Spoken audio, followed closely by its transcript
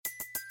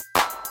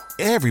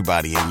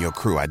Everybody in your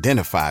crew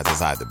identifies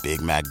as either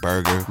Big Mac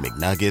Burger,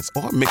 McNuggets,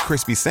 or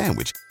McCrispy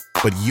Sandwich.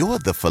 But you're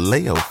the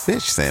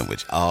Filet-O-Fish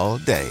Sandwich all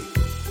day.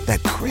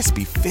 That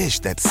crispy fish,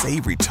 that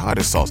savory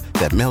tartar sauce,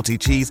 that melty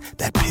cheese,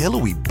 that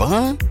pillowy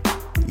bun.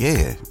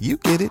 Yeah, you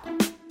get it.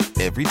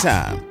 Every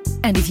time.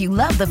 And if you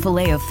love the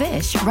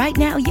Filet-O-Fish, right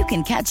now you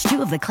can catch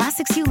two of the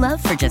classics you love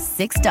for just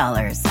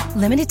 $6.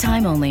 Limited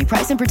time only.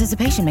 Price and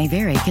participation may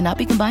vary. Cannot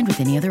be combined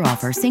with any other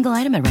offer. Single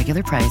item at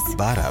regular price.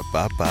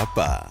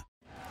 Ba-da-ba-ba-ba.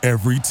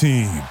 Every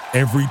team,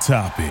 every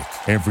topic,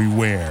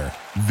 everywhere.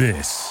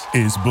 This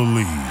is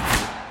Believe.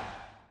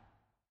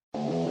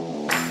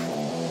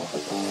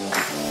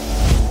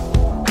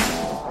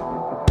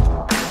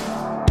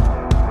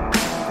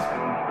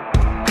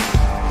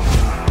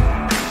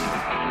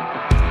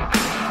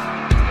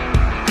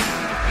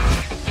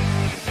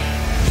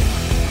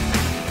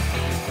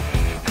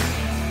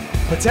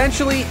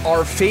 Potentially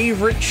our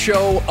favorite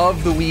show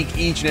of the week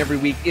each and every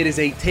week. It is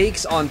a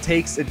Takes on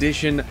Takes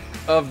edition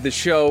of the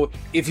show.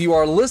 If you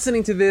are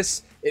listening to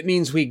this, it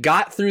means we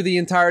got through the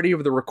entirety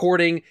of the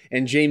recording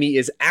and Jamie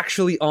is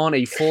actually on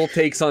a full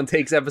Takes on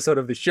Takes episode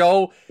of the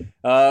show.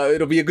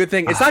 It'll be a good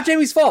thing. It's not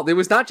Jamie's fault. It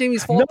was not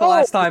Jamie's fault the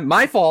last time.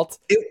 My fault.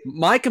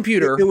 My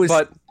computer. It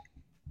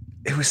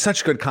was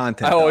such good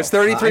content. Oh, it's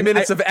 33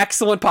 minutes of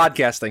excellent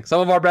podcasting.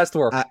 Some of our best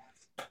work.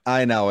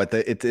 I know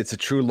it's a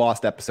true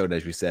lost episode,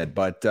 as you said,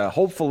 but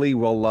hopefully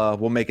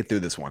we'll make it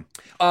through this one.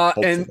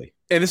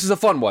 And this is a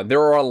fun one. There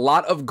are a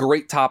lot of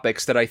great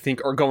topics that I think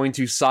are going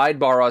to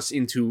sidebar us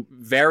into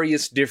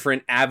various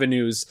different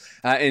avenues.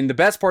 And the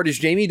best part is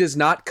Jamie does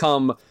not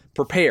come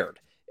prepared.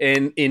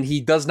 And he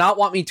does not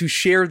want me to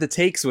share the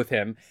takes with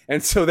him.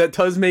 And so that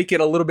does make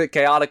it a little bit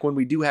chaotic when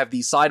we do have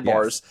these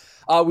sidebars.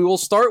 Yes. We will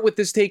start with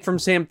this take from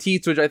Sam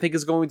Teets, which I think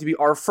is going to be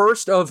our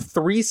first of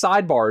 3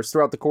 sidebars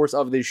throughout the course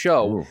of this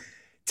show. Ooh.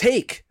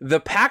 Take, the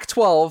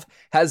Pac-12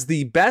 has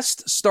the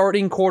best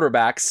starting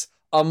quarterbacks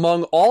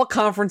among all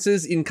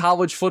conferences in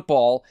college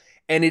football,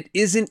 and it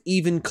isn't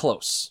even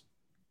close.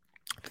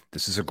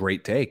 This is a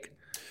great take.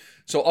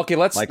 So, okay,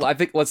 let's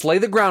lay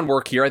the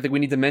groundwork here. I think we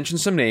need to mention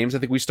some names. I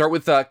think we start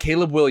with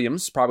Caleb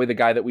Williams, probably the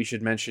guy that we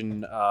should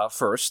mention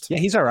first. Yeah,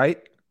 he's all right.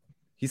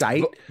 He's all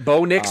right.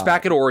 Bo Nix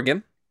back at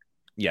Oregon.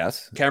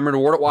 Yes. Cameron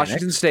Ward at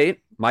Washington State.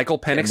 Michael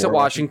Penix at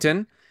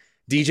Washington.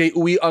 DJ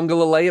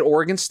Uiagalelei at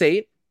Oregon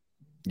State.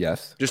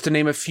 Yes. Just to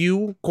name a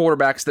few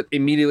quarterbacks that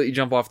immediately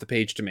jump off the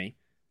page to me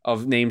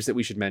of names that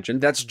we should mention.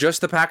 That's just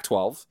the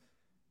Pac-12.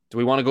 Do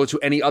we want to go to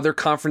any other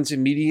conference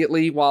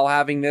immediately while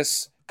having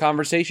this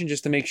conversation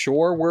just to make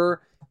sure we're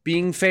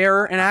being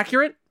fair and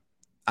accurate?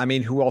 I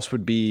mean, who else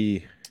would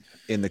be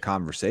in the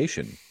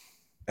conversation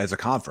as a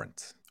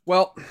conference?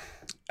 Well,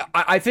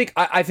 I think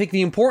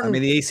the important... I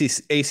mean, the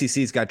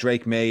ACC's got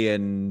Drake May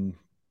and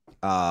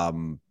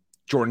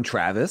Jordan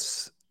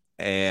Travis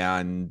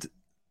and...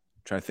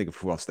 Trying to think of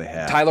who else they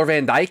have. Tyler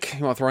Van Dyke.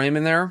 You want to throw him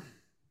in there?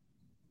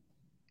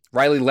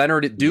 Riley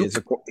Leonard at Duke.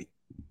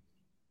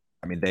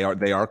 I mean, they are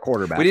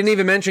quarterbacks. We didn't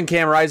even mention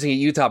Cam Rising at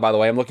Utah, by the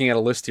way. I'm looking at a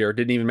list here.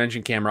 Didn't even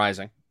mention Cam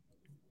Rising.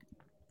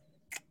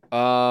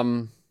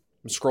 I'm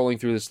scrolling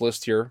through this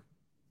list here.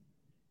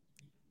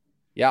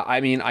 Yeah, I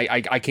mean,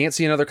 I can't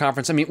see another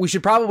conference. I mean, we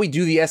should probably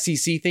do the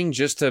SEC thing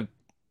just to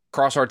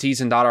cross our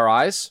T's and dot our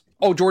I's.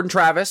 Oh, Jordan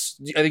Travis.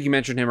 I think you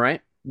mentioned him,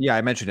 right? Yeah,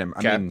 I mentioned him.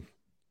 Okay.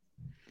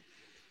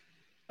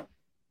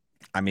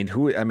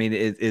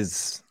 It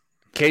is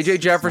KJ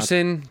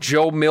Jefferson,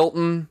 Joe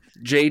Milton,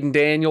 Jaden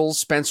Daniels,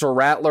 Spencer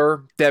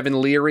Rattler, Devin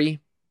Leary,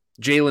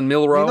 Jalen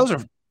Milrow. I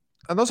mean,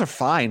 those are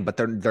fine, but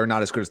they're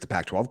not as good as the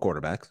Pac-12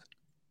 quarterbacks.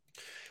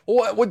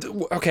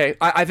 Okay,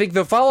 I think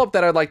the follow-up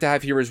that I'd like to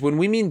have here is when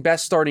we mean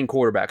best starting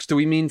quarterbacks, do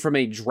we mean from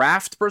a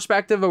draft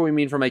perspective or we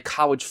mean from a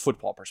college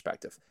football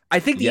perspective?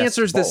 I think the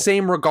answer is the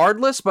same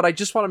regardless, but I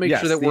just want to make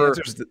sure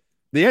that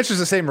the answer is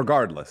the same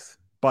regardless.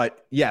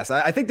 But yes,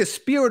 I think the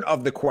spirit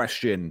of the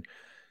question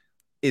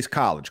is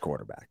college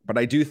quarterback, but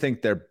I do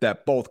think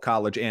that both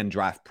college and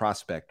draft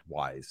prospect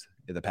wise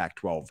in the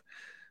Pac-12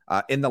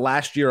 in the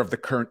last year of the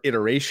current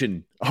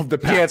iteration of the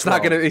Pac-12. Yeah, it's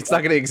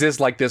not gonna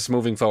exist like this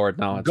moving forward.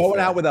 No, it's going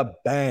out with a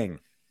bang.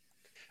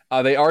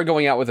 They are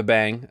going out with a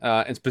bang,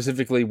 and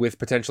specifically with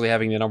potentially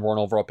having the number 1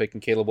 overall pick in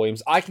Caleb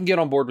Williams. I can get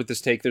on board with this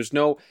take.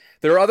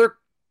 There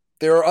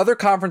are other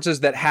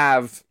conferences that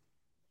have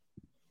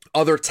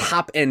other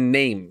top end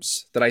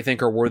names that I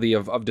think are worthy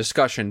of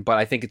discussion, but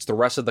I think it's the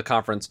rest of the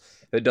conference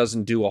that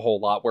doesn't do a whole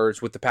lot. Whereas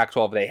with the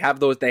Pac-12,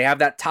 they have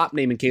that top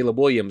name in Caleb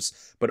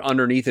Williams, but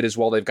underneath it as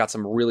well, they've got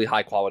some really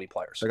high quality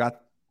players. They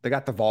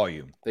got the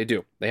volume. They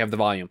do. They have the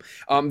volume.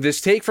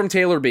 This take from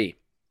Taylor B,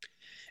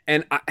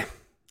 and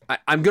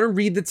I'm going to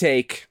read the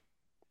take,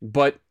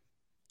 but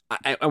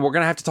and we're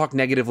going to have to talk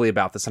negatively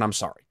about this, and I'm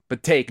sorry.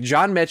 But take,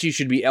 John Mechie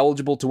should be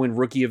eligible to win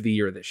Rookie of the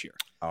Year this year.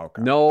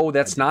 Okay. No,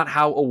 that's not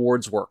how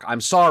awards work.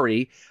 I'm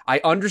sorry. I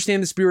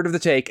understand the spirit of the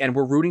take, and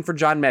we're rooting for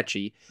John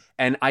Mechie,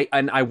 and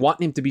I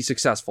want him to be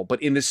successful.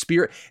 But in the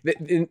spirit,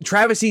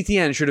 Travis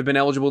Etienne should have been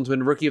eligible to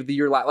win Rookie of the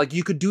Year. Like,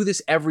 you could do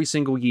this every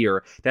single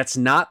year. That's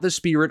not the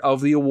spirit of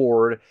the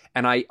award,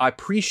 and I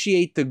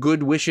appreciate the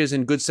good wishes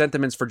and good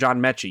sentiments for John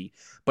Mechie.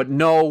 But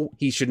no,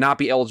 he should not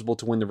be eligible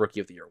to win the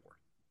Rookie of the Year award.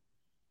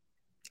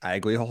 I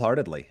agree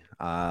wholeheartedly.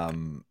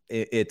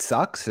 It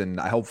sucks, and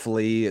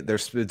hopefully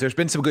there's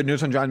been some good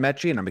news on John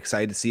Mechie, and I'm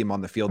excited to see him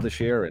on the field this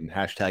year. And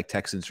hashtag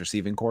Texans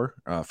receiving core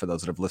for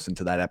those that have listened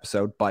to that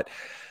episode. But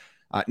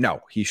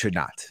no, he should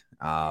not.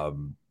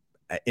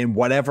 In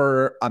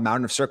whatever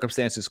amount of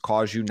circumstances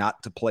cause you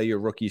not to play your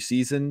rookie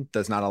season,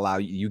 does not allow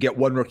you. You get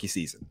one rookie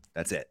season.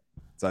 That's it.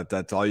 So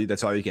that's all you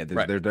get.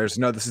 There's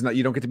no. This is not.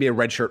 You don't get to be a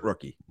redshirt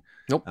rookie.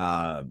 Nope.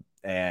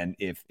 And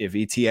if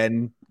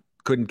ETN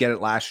couldn't get it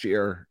last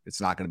year,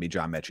 it's not going to be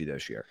John Mechie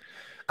this year.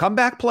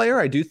 Comeback player,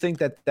 I do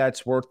think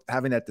that's worth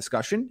having that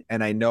discussion.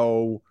 And I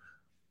know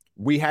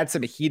we had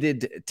some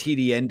heated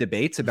TDN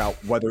debates about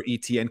whether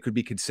ETN could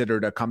be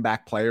considered a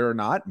comeback player or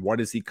not.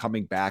 What is he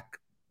coming back?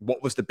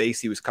 What was the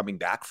base he was coming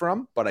back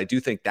from? But I do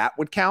think that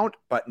would count.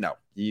 But no,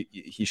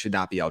 he should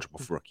not be eligible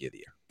for Rookie of the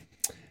Year.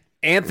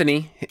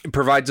 Anthony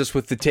provides us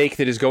with the take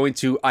that is going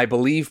to, I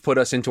believe, put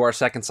us into our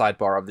second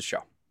sidebar of the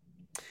show.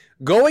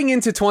 Going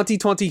into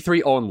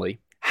 2023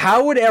 only,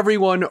 how would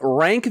everyone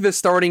rank the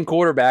starting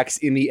quarterbacks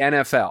in the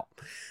NFL?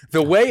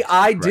 The way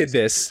I did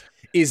this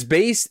is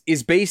based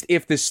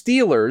if the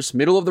Steelers,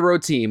 middle of the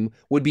road team,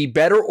 would be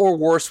better or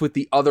worse with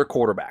the other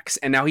quarterbacks.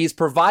 And now he's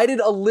provided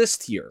a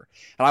list here.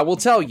 And I will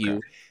tell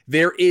you,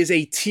 there is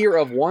a tier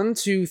of 1,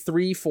 2,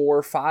 3,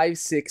 4, 5,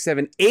 6,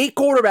 7, 8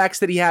 quarterbacks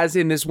that he has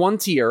in this one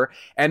tier.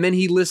 And then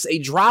he lists a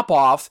drop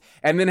off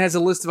and then has a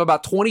list of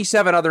about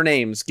 27 other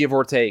names, give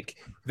or take,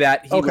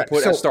 that he would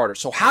put as starters.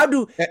 So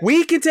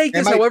we can take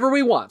this however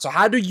we want. So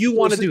how do you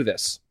want to do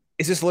this?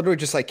 Is this literally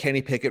just like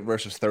Kenny Pickett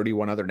versus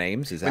 31 other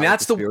names? Is that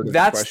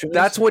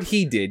that's what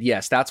he did.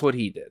 Yes, that's what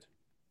he did.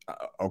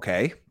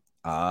 Okay.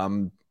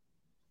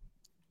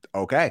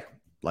 Okay.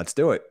 Let's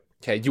do it.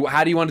 Okay.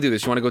 How do you want to do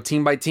this? You want to go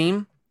team by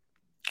team?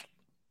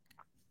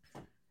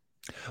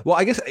 Well,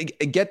 I guess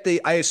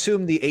I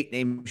assume the 8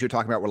 names you're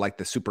talking about were like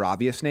the super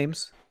obvious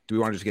names. Do we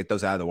want to just get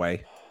those out of the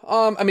way?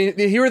 I mean,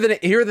 here are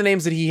the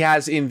names that he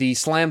has in the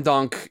slam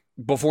dunk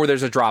before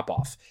there's a drop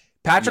off.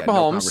 Patrick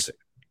Mahomes.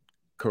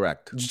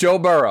 Correct. Joe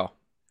Burrow.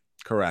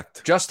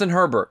 Correct. Justin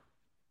Herbert.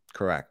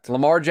 Correct.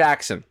 Lamar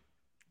Jackson.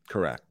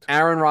 Correct.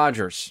 Aaron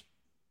Rodgers.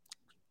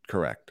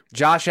 Correct.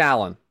 Josh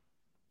Allen.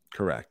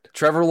 Correct.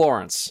 Trevor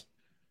Lawrence.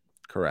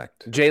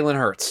 Correct. Jalen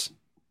Hurts.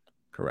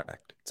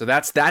 Correct. So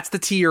that's the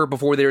tier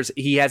before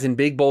he has in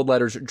big bold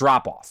letters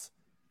drop off.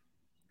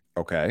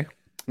 Okay.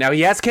 Now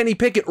he has Kenny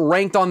Pickett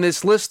ranked on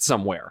this list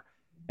somewhere.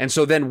 And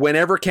so then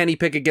whenever Kenny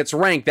Pickett gets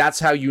ranked, that's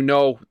how you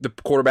know the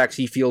quarterbacks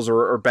he feels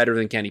are better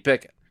than Kenny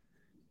Pickett.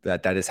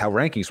 That is how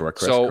rankings work,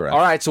 Chris. So, correct. All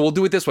right, so we'll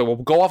do it this way. We'll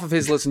go off of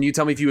his list, and you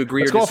tell me if you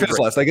agree Let's or go disagree. off his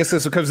list. I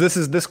guess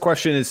because this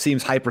question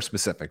seems hyper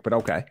specific, but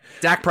okay.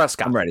 Dak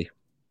Prescott. I'm ready.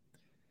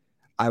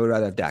 I would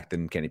rather have Dak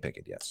than Kenny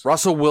Pickett. Yes.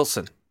 Russell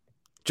Wilson.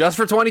 Just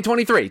for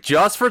 2023.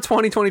 Just for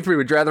 2023.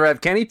 Would you rather have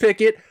Kenny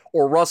Pickett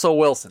or Russell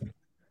Wilson?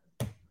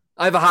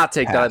 I have a hot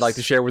take that I'd like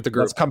to share with the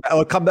group. Let's come back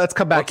okay. to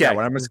that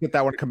one. I'm going to get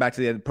that one and come back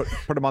to the end.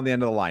 Put him on the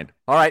end of the line.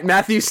 All right,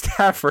 Matthew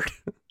Stafford.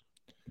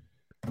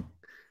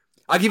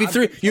 I'll give you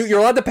 3. You're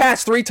allowed to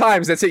pass 3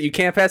 times. That's it. You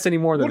can't pass any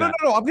more than that.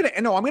 No.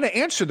 I'm gonna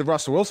answer the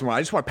Russell Wilson one.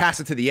 I just want to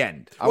pass it to the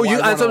end. That's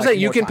what I'm saying.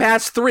 You can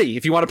pass 3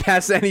 if you want to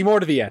pass any more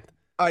to the end.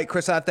 All right,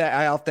 Chris. I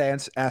have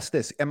to ask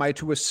this: am I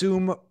to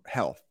assume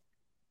health?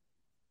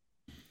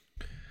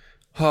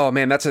 Oh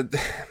man, that's a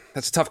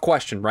tough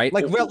question, right?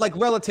 Like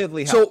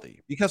relatively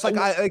healthy, because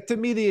to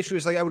me the issue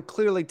is I would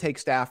clearly take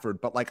Stafford,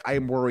 but I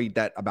am worried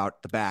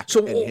about the back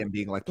and him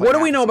being what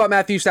do we know about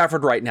Matthew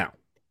Stafford right now?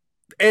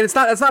 And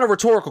that's not a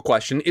rhetorical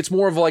question. It's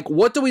more of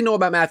what do we know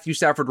about Matthew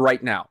Stafford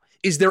right now?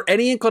 Is there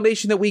any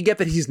inclination that we get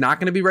that he's not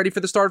going to be ready for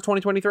the start of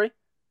 2023?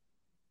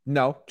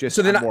 No,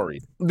 I'm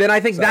worried. Then I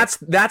think that's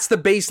the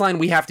baseline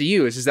we have to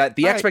use. Is that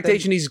the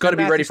expectation he's going to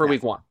be ready for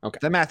week 1? Okay.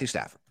 Then Matthew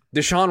Stafford,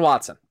 Deshaun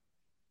Watson.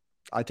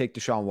 I take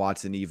Deshaun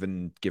Watson,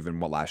 even given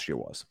what last year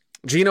was.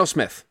 Geno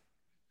Smith.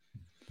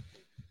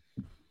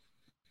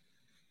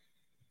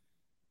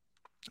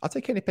 I'll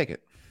take Kenny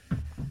Pickett.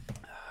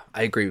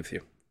 I agree with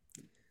you.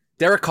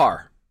 Derek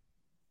Carr.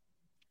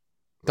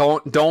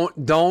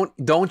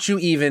 Don't you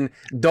even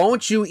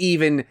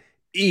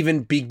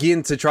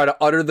begin to try to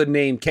utter the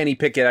name Kenny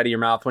Pickett out of your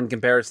mouth when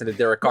comparison to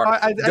Derek Carr.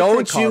 I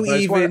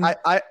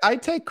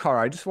take Carr.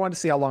 I just wanted to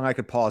see how long I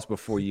could pause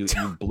before you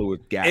blew a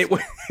gas.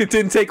 It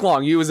didn't take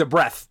long. It was a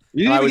breath.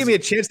 You didn't even give me a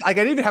chance. I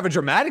didn't even have a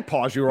dramatic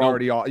pause. You were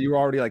already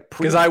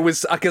because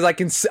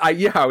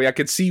I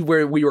could see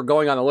where we were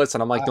going on the list,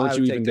 and I'm like, don't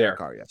you even dare.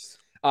 Carr, yes.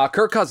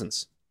 Kirk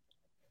Cousins.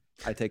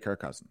 I take Kirk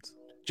Cousins.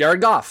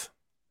 Jared Goff.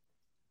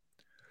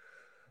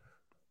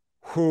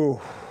 Whew.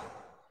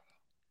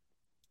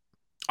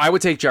 I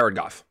would take Jared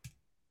Goff.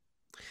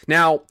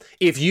 Now,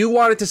 if you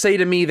wanted to say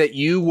to me that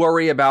you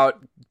worry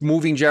about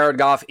moving Jared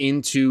Goff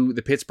into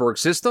the Pittsburgh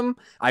system,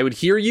 I would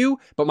hear you.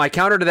 But my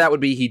counter to that would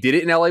be he did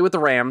it in LA with the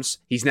Rams.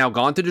 He's now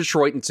gone to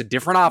Detroit, and it's a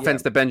different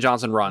offense that Ben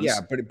Johnson runs. Yeah,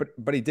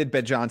 but he did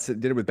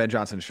it with Ben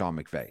Johnson and Sean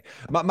McVay.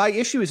 My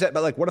issue is that,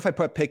 but like, what if I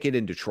put Pickett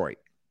in Detroit?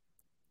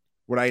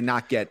 Would I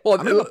not get? Well,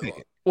 I'm gonna go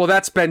Pickett. Well,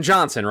 that's Ben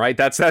Johnson, right?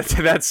 That's.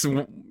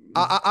 I'm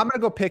gonna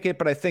go Pickett,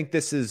 but I think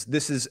this is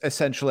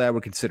essentially I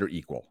would consider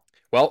equal.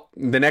 Well,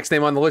 the next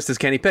name on the list is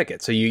Kenny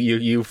Pickett. So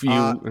you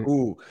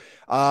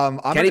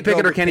Kenny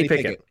Pickett or Kenny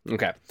Pickett?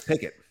 Okay.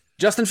 Pickett.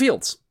 Justin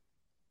Fields.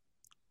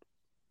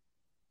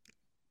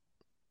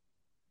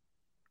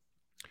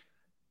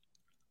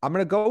 I'm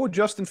going to go with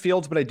Justin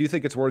Fields, but I do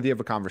think it's worthy of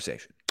a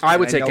conversation. I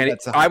would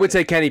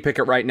take Kenny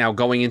Pickett right now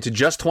going into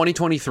just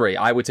 2023.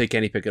 I would take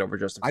Kenny Pickett over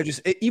Justin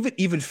Fields.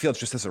 Even Fields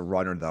just as a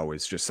runner, though,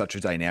 is just such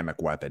a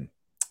dynamic weapon.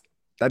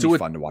 That'd be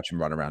fun to watch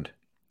him run around.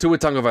 Tua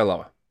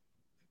Tagovailoa.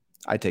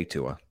 I take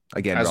Tua.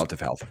 Again, relative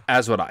health.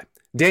 As would I.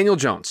 Daniel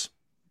Jones.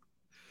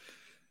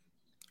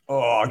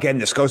 Oh, again,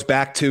 this goes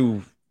back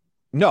to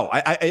no.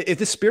 If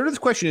the spirit of this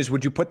question is,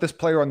 would you put this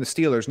player on the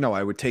Steelers? No,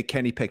 I would take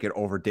Kenny Pickett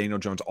over Daniel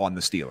Jones on the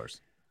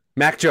Steelers.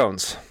 Mac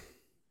Jones.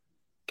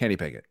 Kenny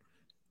Pickett.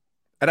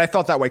 And I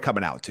felt that way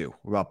coming out, too,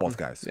 about both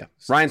guys. Yeah.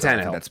 Ryan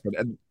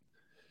Tannehill.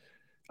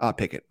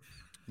 Pickett.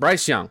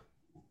 Bryce Young.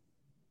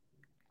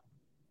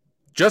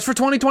 Just for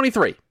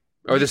 2023.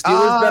 Are the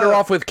Steelers better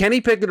off with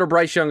Kenny Pickett or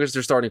Bryce Young as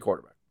their starting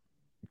quarterback?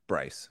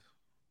 Bryce.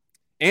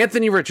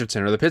 Anthony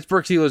Richardson. Are the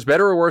Pittsburgh Steelers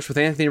better or worse with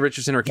Anthony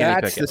Richardson or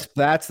Kenny Pickett?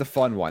 That's the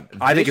fun one.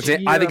 I think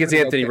it's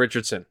Anthony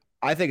Richardson.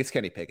 I think it's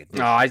Kenny Pickett.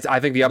 No, I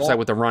think the upside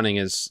with the running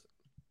is.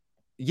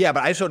 Yeah,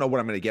 but I just don't know what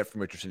I'm going to get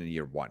from Richardson in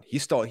year one. He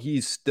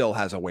still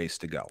has a ways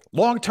to go.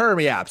 Long term,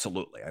 yeah,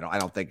 absolutely. I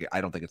don't think it's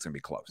going to be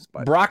close.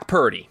 But Brock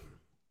Purdy.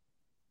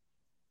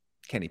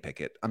 Kenny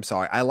Pickett. I'm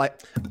sorry. I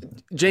like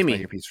Jamie.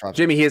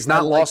 He has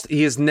not lost.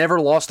 He has never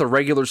lost a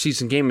regular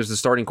season game as the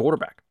starting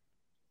quarterback.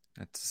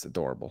 That's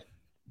adorable.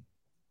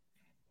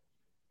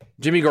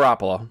 Jimmy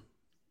Garoppolo.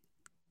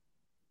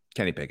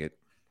 Kenny Pickett.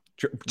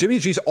 Jimmy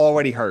G's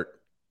already hurt.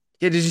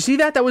 Yeah, did you see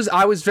that?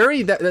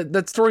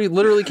 That story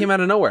literally came out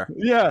of nowhere.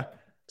 Yeah.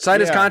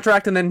 Signed his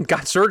contract and then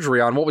got surgery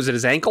on, what was it,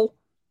 his ankle?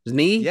 His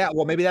knee? Yeah,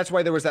 well, maybe that's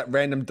why there was that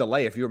random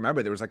delay. If you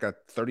remember, there was like a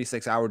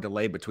 36-hour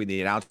delay between the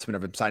announcement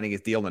of him signing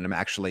his deal and him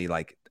actually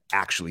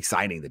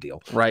signing the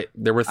deal. Right.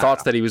 There were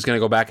thoughts that he was going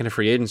to go back into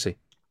free agency.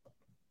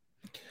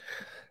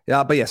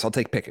 Yeah, but yes, I'll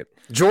take Pickett.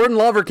 Jordan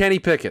Love or Kenny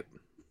Pickett?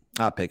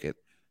 Pickett.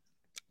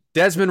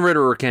 Desmond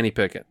Ridder or Kenny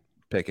Pickett?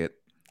 Pickett.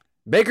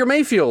 Baker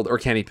Mayfield or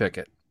Kenny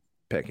Pickett?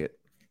 Pickett.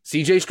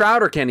 CJ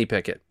Stroud or Kenny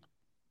Pickett?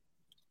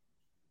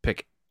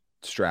 Pickett.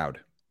 Stroud.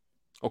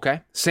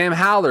 Okay. Sam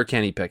Howell or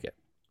Kenny Pickett?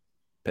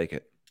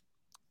 Pickett.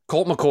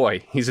 Colt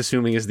McCoy, he's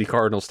assuming is the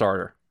Cardinal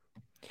starter.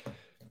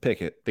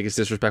 Pickett. I think it's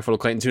disrespectful to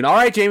Clayton Tune. All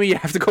right, Jamie, you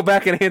have to go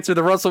back and answer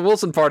the Russell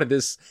Wilson part of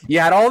this. You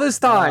had all this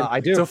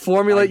time to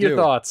formulate your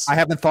thoughts. I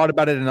haven't thought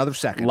about it another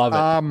second. Love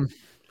it.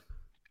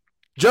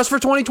 Just for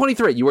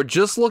 2023, you are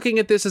just looking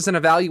at this as an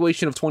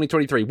evaluation of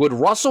 2023. Would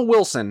Russell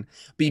Wilson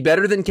be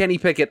better than Kenny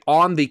Pickett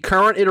on the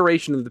current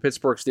iteration of the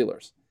Pittsburgh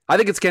Steelers? I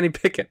think it's Kenny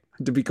Pickett,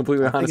 to be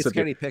completely honest with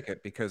you. I think it's Kenny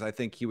Pickett because I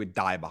think he would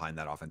die behind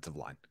that offensive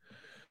line.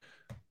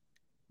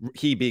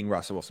 He being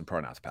Russell Wilson,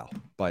 pronouns, pal.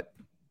 But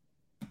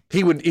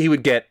he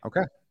would get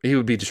okay. He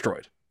would be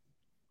destroyed.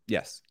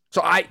 Yes.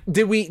 So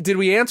did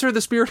we answer the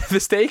spirit of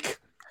the stake?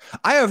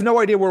 I have no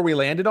idea where we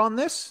landed on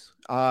this.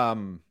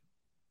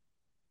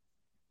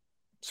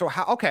 So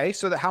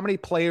how many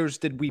players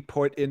did we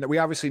put in? We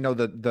obviously know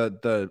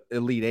the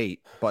Elite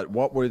Eight, but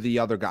what were the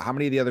other guys? How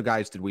many of the other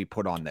guys did we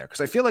put on there?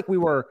 Because I feel like we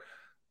were,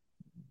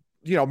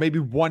 maybe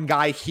one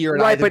guy here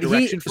in either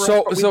direction.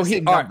 All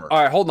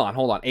right, hold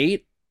on.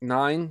 8,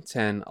 9,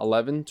 10,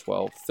 11,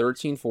 12,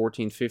 13,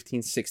 14,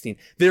 15, 16.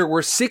 There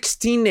were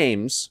 16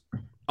 names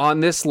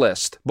on this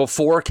list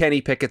before Kenny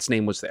Pickett's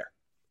name was there.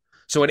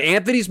 So in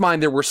Anthony's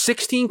mind, there were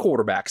 16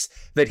 quarterbacks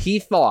that he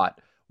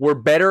thought were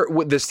better,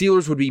 the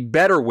Steelers would be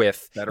better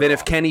than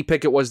if Kenny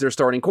Pickett was their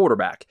starting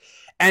quarterback.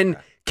 And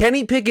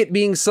Kenny Pickett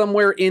being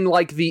somewhere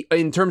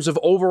in terms of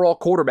overall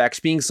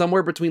quarterbacks, being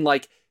somewhere between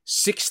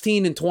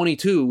 16 and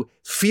 22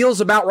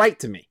 feels about right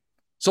to me.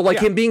 So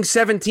him being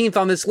 17th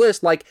on this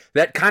list,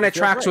 that kind of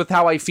tracks with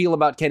how I feel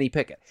about Kenny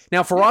Pickett.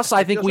 Now for us,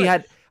 I think we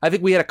had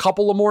a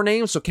couple of more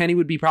names, so Kenny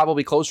would be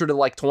probably closer to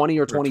 20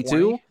 or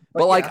 22.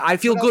 But I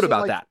feel good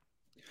about that.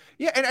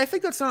 Yeah, and I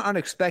think that's not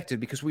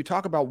unexpected because we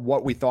talk about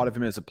what we thought of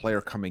him as a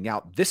player coming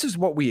out. This is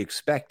what we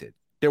expected.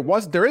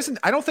 There isn't.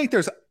 I don't think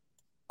there's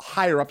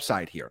higher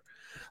upside here.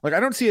 I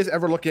don't see us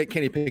ever looking at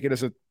Kenny Pickett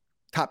as a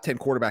top 10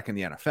 quarterback in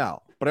the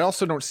NFL, but I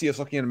also don't see us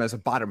looking at him as a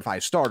bottom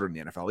 5 starter in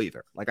the NFL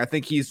either. I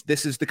think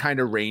this is the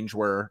kind of range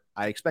where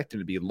I expect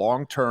him to be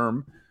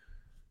long-term,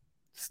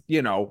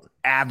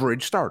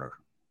 average starter,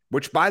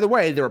 which by the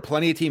way, there are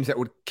plenty of teams that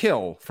would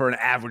kill for an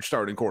average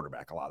starting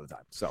quarterback a lot of the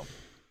time. So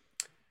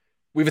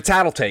we have a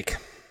tattle take.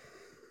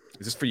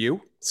 Is this for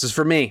you? This is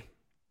for me.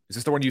 Is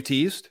this the one you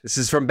teased? This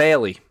is from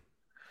Bailey.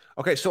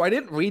 Okay, so I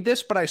didn't read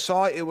this, but I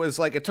saw it was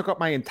like it took up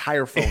my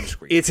entire phone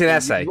screen. It's an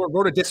essay. You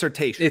wrote a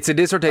dissertation. It's a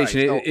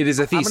dissertation. Right, so it is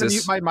a thesis. I'm going to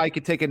mute my mic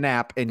and take a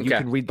nap, and you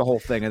can read the whole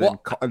thing, and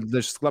then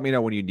just let me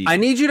know when you need. I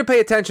need you to pay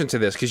attention to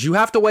this because you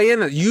have to weigh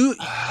in.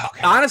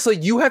 Honestly,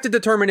 you have to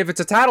determine if it's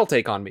a tattle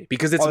take on me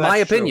because it's my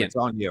opinion. It's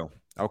on you.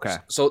 Okay.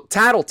 So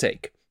tattle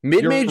take.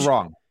 You're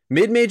wrong.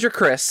 Mid-major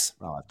Chris.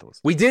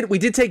 We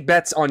did take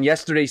bets on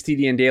yesterday's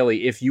TDN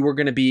Daily if you were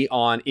going to be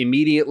on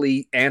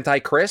immediately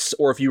anti-Chris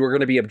or if you were going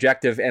to be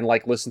objective and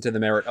listen to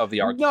the merit of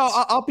the arguments.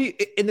 No, I'll be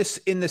in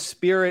the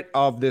spirit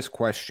of this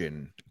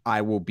question.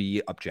 I will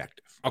be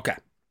objective. Okay.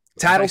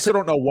 I still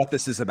don't know what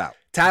this is about.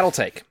 Tattle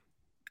take.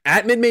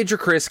 At mid-major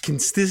Chris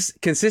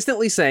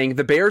consistently saying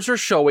the Bears are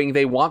showing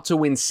they want to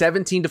win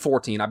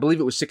 17-14. I believe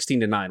it was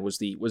 16-9 was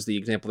the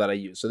example that I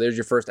used. So there's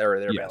your first error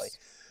there, Bailey.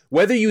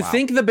 Whether you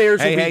think the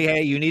Bears will be...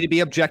 Hey, you need to be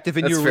objective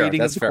in your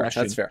reading of the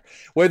question. That's fair.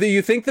 Whether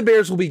you think the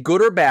Bears will be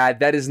good or bad,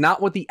 that is not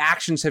what the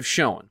actions have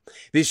shown.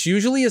 This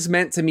usually is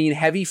meant to mean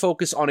heavy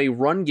focus on a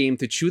run game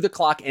to chew the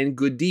clock and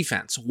good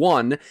defense.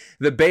 1,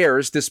 the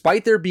Bears,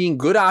 despite there being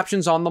good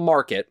options on the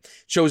market,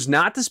 chose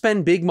not to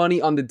spend big money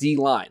on the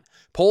D-line.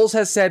 Poles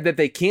has said that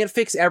they can't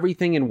fix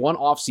everything in one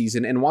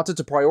offseason and wanted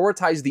to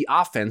prioritize the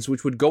offense,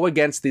 which would go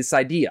against this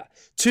idea.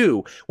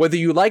 2, whether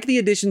you like the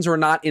additions or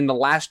not in the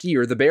last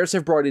year, the Bears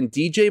have brought in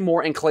DJ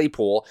Moore and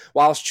Claypool,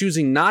 whilst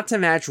choosing not to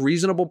match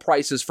reasonable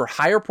prices for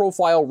higher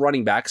profile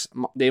running backs,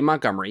 Dave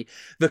Montgomery.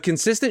 The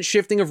consistent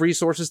shifting of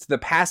resources to the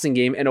passing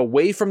game and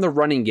away from the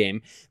running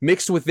game,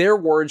 mixed with their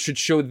words, should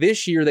show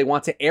this year they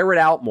want to air it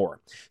out more.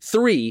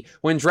 3,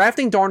 when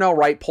drafting Darnell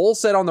Wright, Poles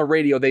said on the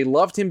radio they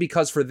loved him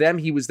because for them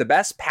he was the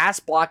best pass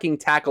blocking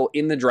tackle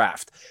in the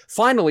draft.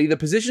 Finally, the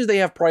positions they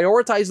have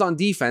prioritized on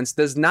defense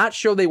does not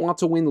show they want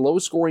to win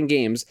low-scoring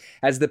games,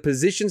 as the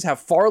positions have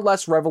far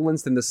less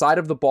relevance than the side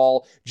of the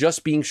ball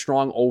just being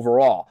strong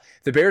overall.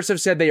 The Bears have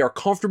said they are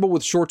comfortable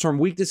with short-term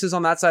weaknesses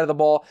on that side of the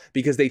ball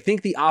because they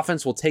think the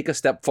offense will take a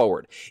step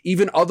forward.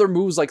 Even other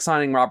moves like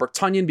signing Robert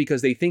Tonyan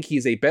because they think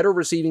he's a better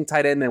receiving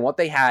tight end than what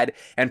they had,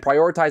 and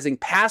prioritizing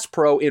pass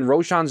pro in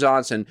Roschon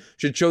Johnson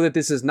should show that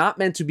this is not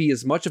meant to be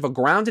as much of a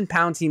ground and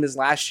pound team as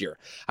last year.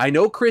 I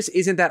know Chris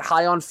isn't that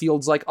high on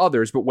Fields like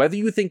others, but whether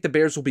you think the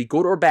Bears will be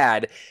good or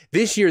bad,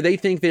 this year they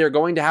think they are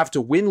going to have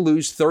to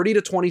win-lose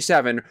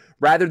 30-27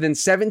 rather than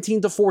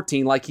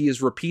 17-14 like he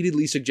has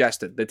repeatedly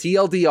suggested. The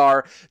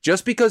TLDR,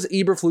 just because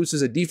Eberflus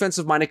is a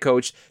defensive-minded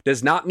coach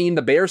does not mean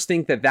the Bears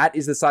think that that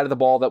is the side of the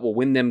ball that will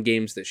win them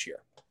games this year.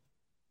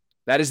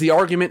 That is the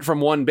argument from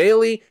one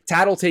Bailey,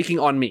 tattle taking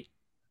on me.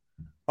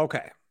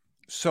 Okay,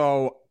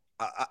 so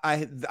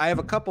I have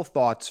a couple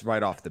thoughts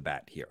right off the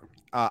bat here.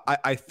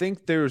 I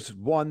think there's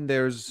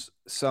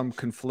some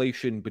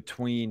conflation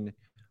between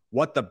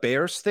what the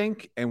Bears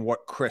think and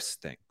what Chris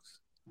thinks.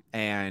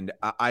 And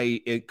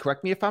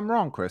correct me if I'm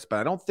wrong, Chris, but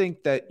I don't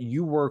think that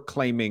you were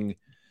claiming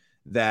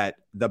that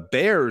the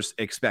Bears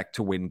expect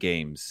to win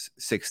games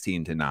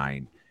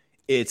 16-9.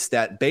 It's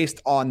that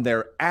based on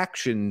their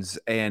actions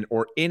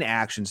or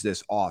inactions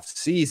this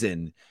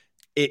offseason,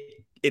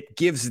 it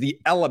gives the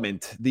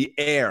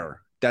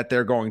air that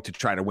they're going to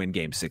try to win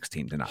game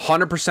 16-9.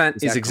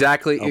 100% is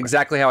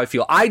exactly how I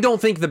feel. I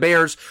don't think the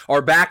Bears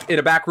are back in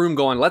a back room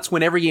going, let's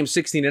win every game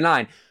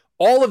 16-9.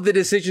 All of the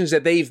decisions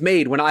that they've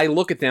made, when I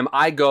look at them,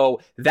 I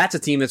go, that's a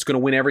team that's going to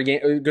win every game,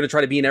 going to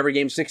try to be in every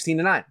game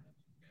 16-9.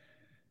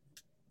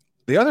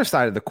 The other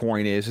side of the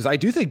coin is I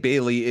do think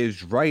Bailey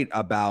is right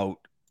about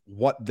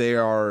what they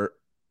are,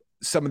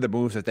 some of the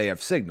moves that they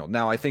have signaled.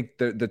 Now, I think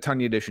the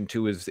Tonyan addition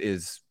too is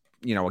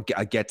a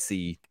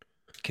Getsy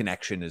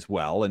connection as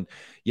well. And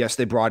yes,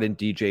 they brought in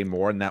DJ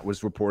Moore, and that was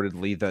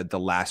reportedly the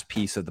last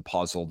piece of the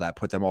puzzle that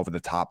put them over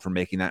the top for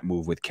making that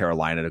move with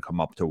Carolina to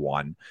come up to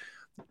 1.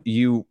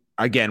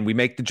 Again, we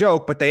make the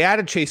joke, but they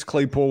added Chase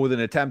Claypool with an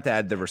attempt to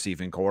add the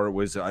receiving core. It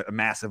was a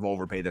massive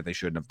overpay that they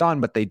shouldn't have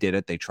done, but they did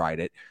it. They tried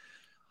it.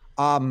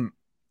 I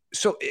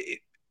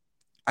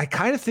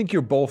kind of think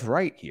you're both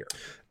right here.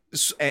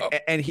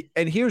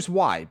 And here's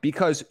why,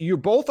 because you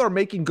both are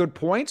making good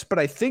points, but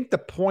I think the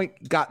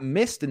point got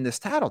missed in this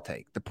tattle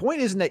take. The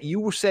point isn't that you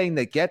were saying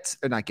that Getsy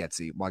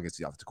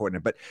offensive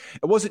coordinator, but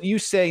it wasn't you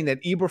saying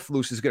that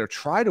Eberflus is going to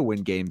try to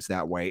win games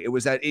that way. It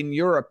was that, in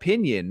your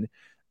opinion,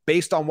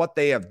 based on what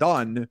they have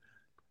done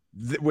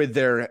with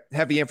their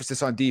heavy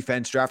emphasis on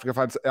defense, drafting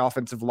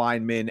offensive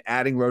linemen,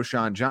 adding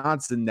Roschon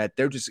Johnson, that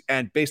they're just,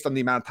 and based on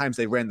the amount of times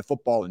they ran the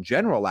football in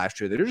general last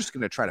year, they're just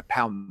going to try to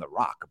pound the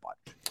rock a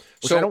bunch,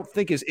 which I don't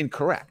think is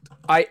incorrect.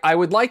 I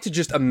would like to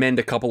just amend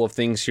a couple of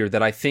things here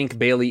that I think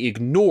Bailey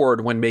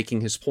ignored when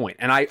making his point.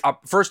 And I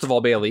first of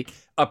all, Bailey,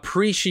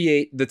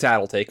 appreciate the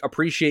tattle take,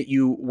 appreciate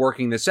you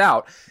working this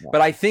out,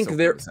 but I think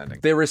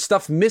there is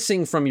stuff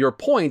missing from your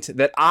point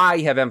that I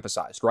have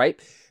emphasized,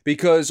 right?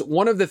 Because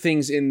one of the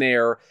things in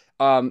there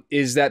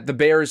is that the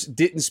Bears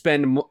didn't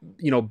spend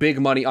big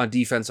money on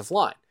defensive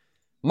line.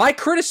 My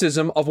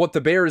criticism of what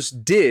the Bears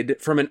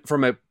did from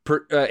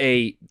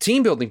a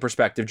team building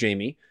perspective,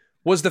 Jamie,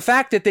 was the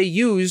fact that they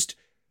used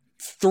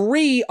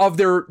two of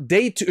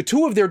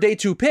their day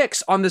two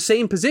picks on the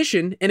same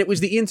position, and it was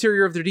the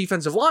interior of their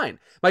defensive line.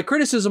 My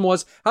criticism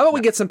was, how about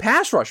we get some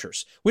pass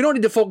rushers? We don't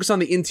need to focus on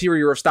the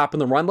interior of stopping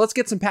the run. Let's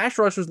get some pass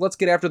rushers. Let's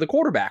get after the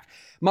quarterback.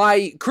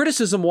 My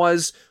criticism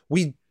was,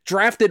 we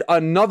drafted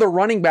another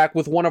running back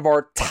with one of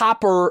our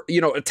top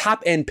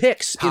end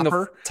picks. One of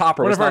our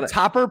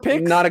topper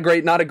picks? Not a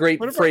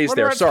great phrase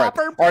there. Sorry.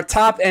 Our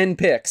top end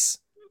picks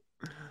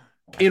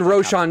in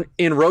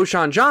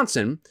Roshan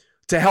Johnson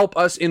to help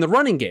us in the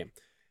running game.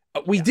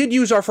 We did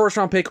use our first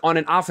round pick on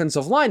an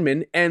offensive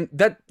lineman, and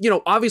that,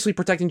 obviously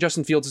protecting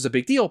Justin Fields is a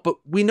big deal, but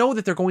we know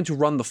that they're going to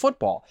run the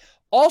football.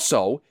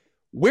 Also,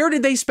 where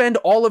did they spend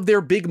all of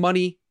their big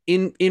money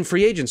in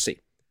free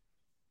agency?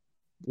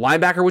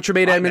 Linebacker with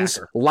Tremaine Edmonds,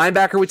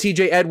 linebacker with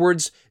TJ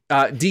Edwards,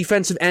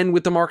 defensive end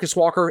with DeMarcus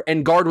Walker,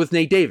 and guard with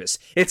Nate Davis.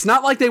 It's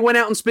not like they went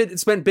out and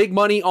spent big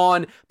money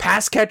on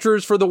pass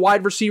catchers for the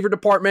wide receiver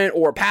department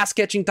or pass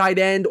catching tight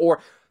end, or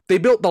they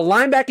built the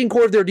linebacking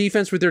core of their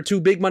defense with their two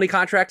big money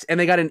contracts, and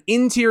they got an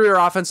interior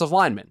offensive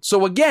lineman.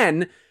 So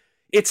again,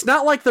 it's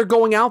not like they're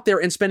going out there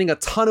and spending a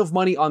ton of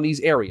money on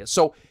these areas.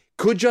 So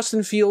could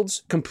Justin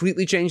Fields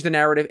completely change the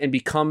narrative and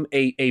become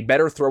a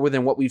better thrower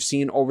than what we've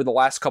seen over the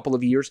last couple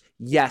of years?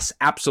 Yes,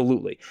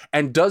 absolutely.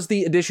 And does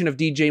the addition of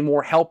DJ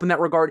Moore help in that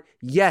regard?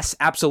 Yes,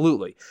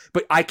 absolutely.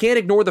 But I can't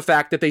ignore the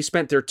fact that they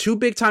spent their two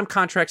big-time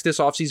contracts this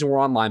offseason were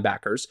on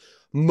linebackers.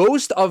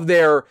 Most of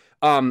their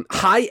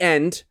high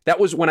end, that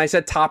was when I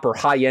said topper,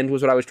 high end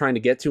was what I was trying to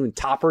get to, and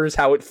topper is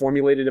how it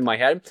formulated in my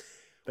head.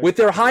 With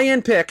their high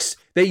end picks,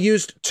 they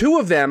used two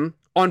of them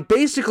on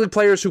basically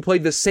players who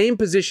played the same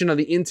position on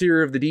the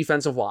interior of the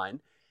defensive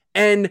line.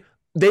 And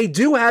they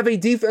do have a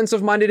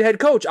defensive-minded head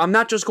coach. I'm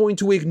not just going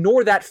to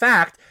ignore that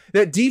fact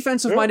that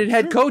defensive-minded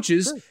head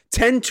coaches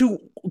tend to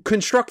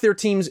construct their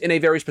teams in a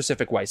very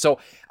specific way. So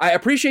I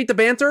appreciate the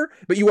banter,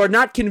 but you are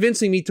not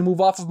convincing me to move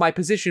off of my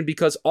position,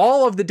 because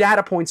all of the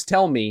data points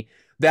tell me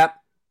that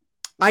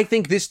I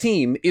think this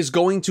team is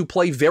going to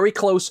play very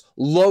close,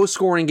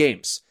 low-scoring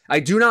games.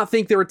 I do not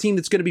think they're a team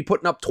that's going to be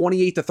putting up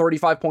 28 to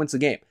 35 points a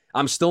game.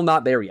 I'm still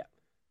not there yet.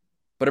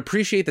 But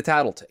appreciate the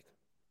tattle take.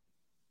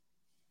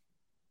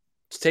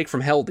 Let's take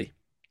from Heldy.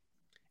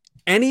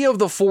 Any of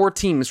the four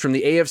teams from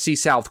the AFC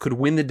South could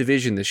win the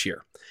division this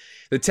year.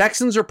 The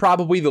Texans are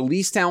probably the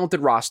least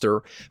talented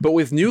roster, but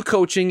with new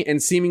coaching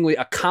and seemingly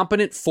a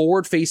competent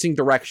forward-facing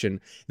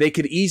direction, they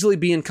could easily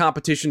be in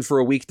competition for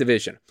a weak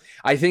division.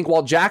 I think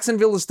while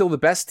Jacksonville is still the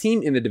best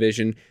team in the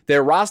division,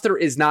 their roster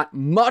is not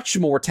much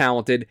more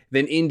talented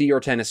than Indy or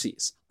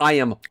Tennessee's. I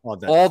am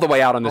all the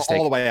way out on this take.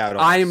 All the way out.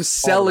 I am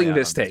selling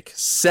this take.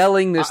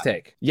 Selling this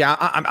take. Yeah,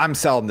 I'm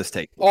selling this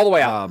take. All the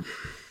way out.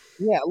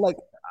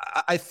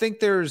 I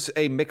think there's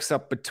a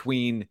mix-up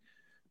between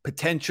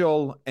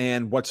potential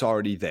and what's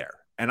already there.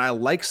 And I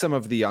like some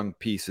of the young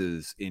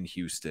pieces in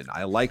Houston.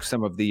 I like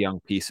some of the young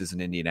pieces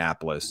in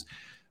Indianapolis.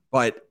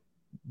 But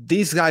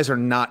these guys are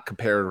not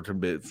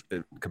comparative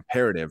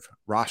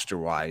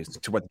roster-wise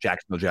to what the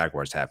Jacksonville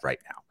Jaguars have right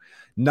now.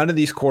 None of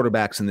these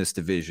quarterbacks in this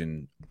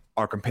division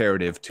are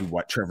comparative to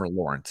what Trevor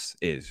Lawrence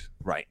is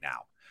right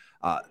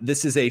now.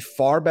 This is a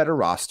far better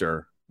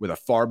roster with a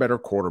far better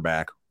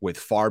quarterback with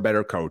far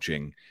better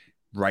coaching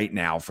right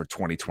now for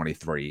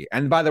 2023.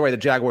 And by the way, the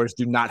Jaguars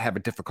do not have a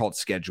difficult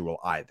schedule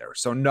either.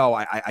 So no,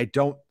 I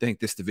don't think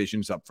this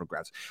division's up for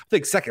grabs. I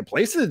think second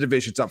place in the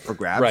division's up for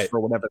grabs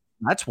for whatever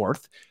that's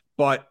worth.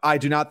 But I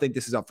do not think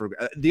this is up for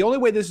the only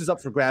way this is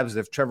up for grabs is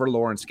if Trevor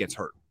Lawrence gets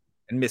hurt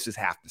and misses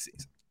half the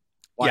season.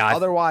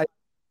 Otherwise,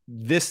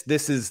 this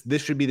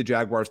should be the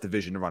Jaguars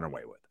division to run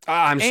away with.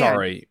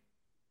 Sorry.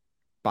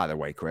 By the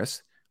way,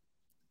 Chris,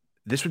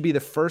 this would be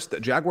the first.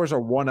 Jaguars are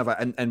one of,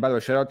 and by the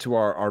way, shout out to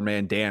our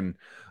man Dan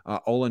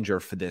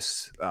Olinger for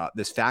this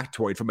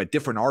factoid from a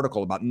different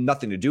article about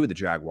nothing to do with the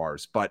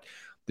Jaguars. But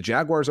the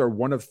Jaguars are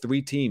one of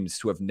three teams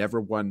who have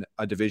never won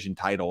a division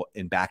title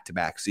in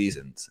back-to-back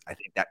seasons. I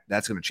think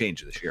that's going to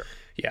change this year.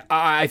 Yeah,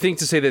 I think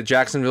to say that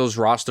Jacksonville's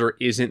roster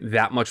isn't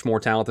that much more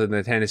talented than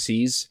the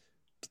Tennessee's,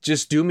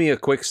 just do me a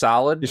quick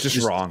solid. It's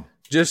just wrong.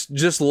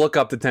 Just look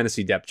up the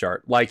Tennessee depth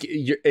chart. Like,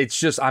 it's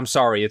just, I'm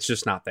sorry, it's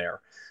just not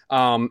there.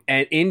 And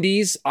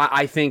Indy's,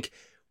 I think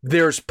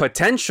there's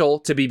potential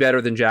to be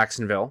better than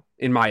Jacksonville,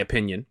 in my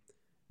opinion.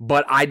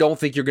 But I don't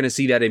think you're going to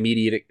see that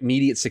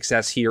immediate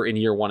success here in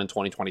year one in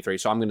 2023.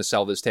 So I'm going to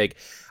sell this take.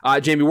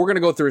 Jamie, we're going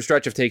to go through a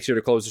stretch of takes here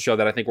to close the show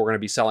that I think we're going to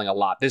be selling a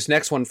lot. This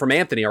next one from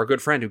Anthony, our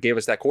good friend who gave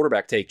us that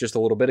quarterback take just a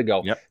little bit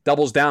ago,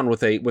 doubles down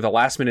with a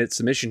last-minute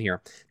submission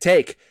here.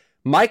 Take,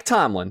 Mike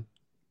Tomlin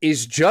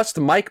is just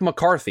Mike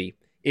McCarthy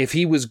if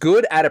he was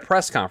good at a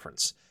press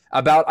conference.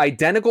 About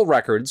identical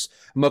records,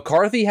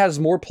 McCarthy has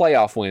more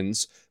playoff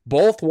wins,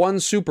 both won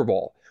Super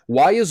Bowl.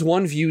 Why is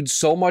one viewed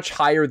so much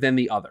higher than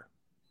the other?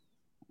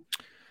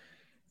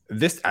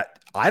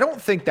 I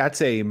don't think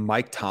that's a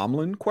Mike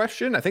Tomlin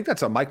question. I think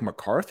that's a Mike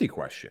McCarthy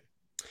question.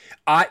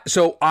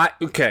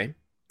 Okay.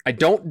 I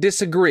don't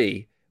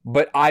disagree,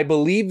 but I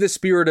believe the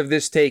spirit of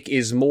this take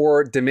is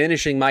more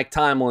diminishing Mike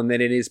Tomlin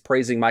than it is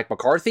praising Mike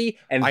McCarthy,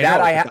 and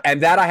that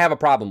I have a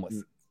problem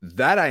with.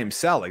 That I am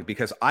selling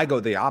because I go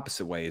the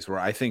opposite ways where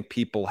I think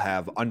people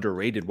have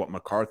underrated what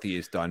McCarthy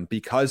has done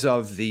because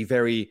of the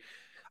very,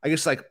 I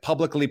guess, like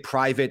publicly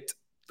private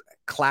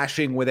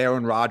clashing with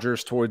Aaron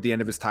Rodgers toward the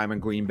end of his time in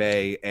Green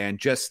Bay and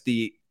just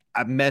the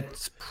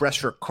immense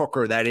pressure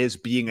cooker that is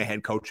being a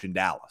head coach in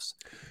Dallas.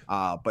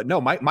 But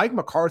no, Mike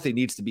McCarthy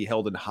needs to be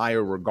held in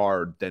higher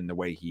regard than the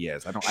way he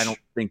is. I don't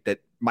think that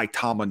Mike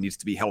Tomlin needs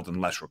to be held in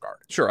less regard.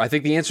 Sure. I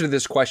think the answer to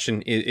this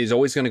question is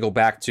always going to go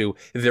back to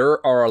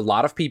there are a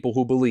lot of people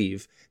who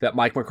believe that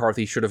Mike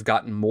McCarthy should have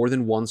gotten more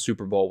than one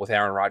Super Bowl with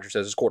Aaron Rodgers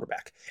as his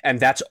quarterback. And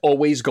that's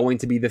always going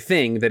to be the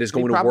thing that is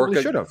going to work.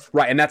 Should have.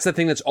 Right. And that's the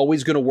thing that's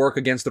always going to work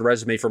against the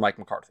resume for Mike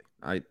McCarthy.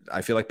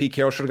 I feel like Pete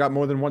Carroll should have got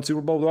more than one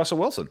Super Bowl with Russell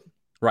Wilson.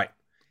 Right.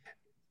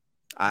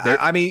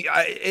 I mean,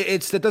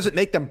 that doesn't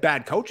make them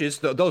bad coaches.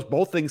 Those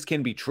both things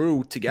can be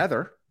true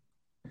together.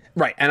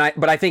 Right.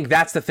 But I think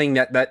that's the thing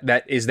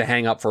that is the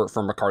hang up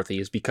for McCarthy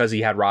is because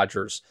he had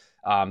Rodgers,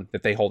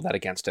 that they hold that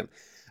against him.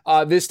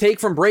 This take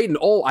from Braden.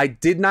 Oh, I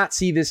did not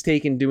see this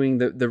take in doing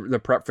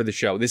the prep for the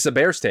show. This is a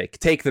Bears take.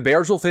 The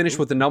Bears will finish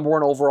with the number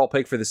 1 overall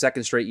pick for the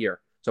second straight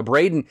year. So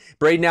Braden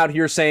out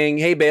here saying,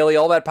 hey, Bailey,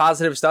 all that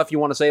positive stuff you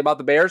want to say about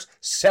the Bears,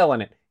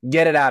 selling it.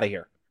 Get it out of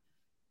here.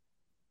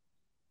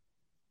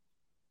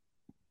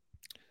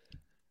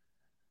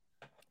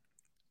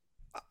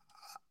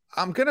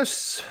 I'm going to...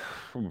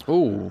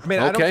 Ooh,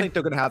 I don't think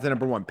they're going to have the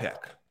number 1 pick.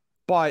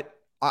 But...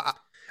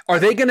 Are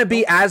they going to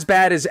be as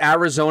bad as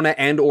Arizona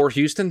and or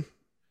Houston?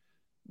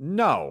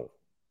 No.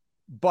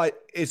 But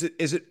is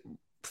it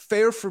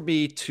fair for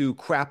me to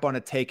crap on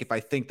a take if I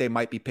think they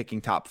might be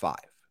picking top 5?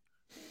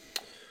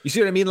 You see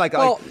what I mean?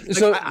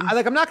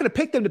 I'm not going to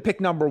pick them to pick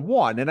number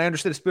 1, and I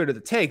understand the spirit of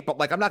the take,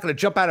 but I'm not going to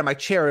jump out of my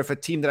chair if a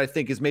team that I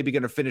think is maybe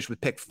going to finish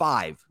with pick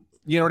 5.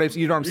 You know what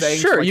I'm saying?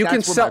 Sure, so you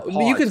can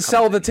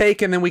sell the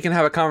take, and then we can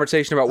have a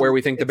conversation about where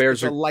we think the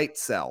Bears are. It's a light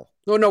sell.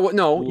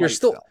 No,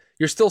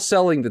 you're still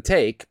selling the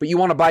take, but you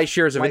want to buy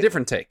shares of a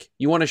different take.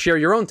 You want to share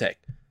your own take.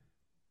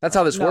 That's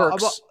how this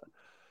works.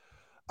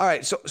 All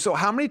right, so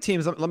how many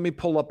teams? Let me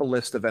pull up a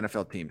list of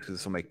NFL teams because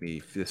this will make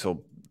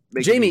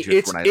Jamie,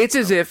 it's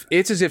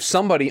as if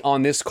somebody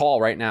on this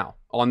call right now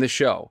on this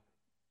show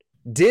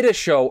did a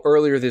show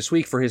earlier this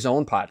week for his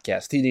own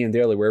podcast, TD and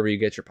Daily, wherever you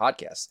get your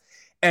podcasts,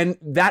 and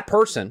that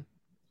person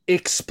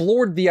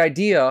explored the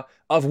idea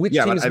of which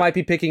teams might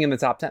be picking in the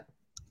top 10.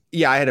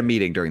 Yeah, I had a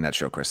meeting during that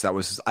show, Chris. That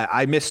was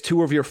I missed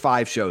 2 of your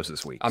 5 shows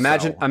this week.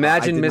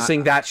 Imagine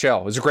missing that show.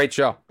 It was a great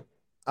show.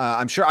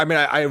 I'm sure. I mean,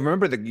 I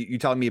remember you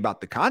telling me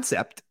about the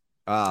concept.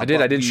 I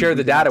did share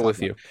the data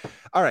with you.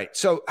 All right.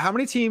 So how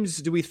many teams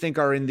do we think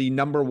are in the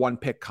number 1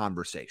 pick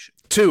conversation?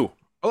 2.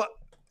 Oh,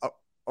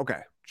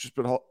 okay. Just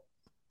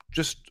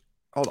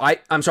hold on.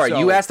 I'm sorry.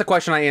 You asked the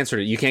question. I answered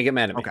it. You can't get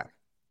mad at me. Okay.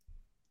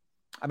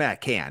 I mean, I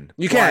can.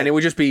 You can. It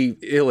would just be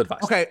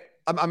ill-advised. Okay.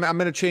 I'm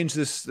going to change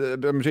this.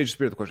 I'm going to change the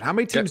spirit of the question. How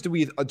many teams do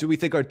we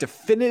think are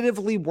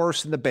definitively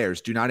worse than the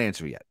Bears? Do not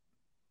answer yet.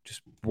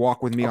 Just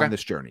walk with me on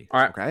this journey. All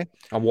right. Okay.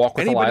 I'll walk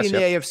with anybody Elias, in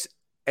the AFC.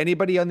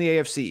 Anybody on the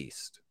AFC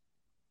East?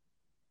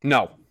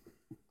 No.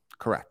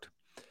 Correct.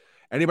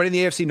 Anybody in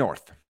the AFC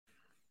North?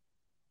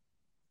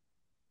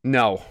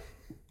 No.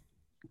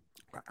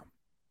 Wow.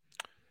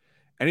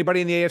 Anybody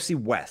in the AFC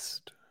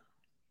West?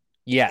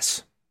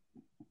 Yes.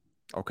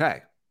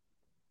 Okay.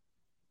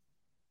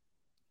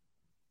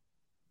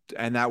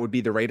 And that would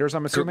be the Raiders,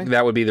 I'm assuming?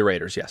 That would be the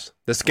Raiders, yes.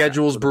 The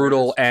schedule's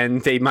brutal,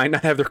 and they might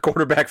not have their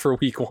quarterback for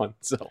week 1.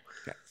 So,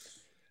 okay.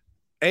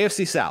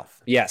 AFC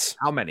South. Yes.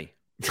 How many?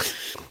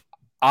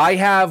 I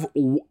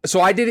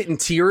did it in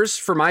tiers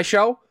for my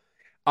show.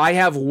 I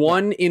have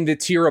 1 in the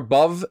tier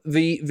above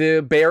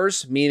the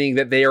Bears, meaning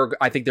that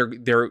I think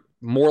they're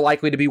more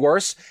likely to be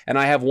worse, and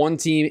I have 1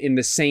 team in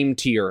the same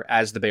tier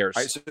as the Bears.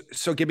 All right,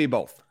 so give me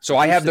both. So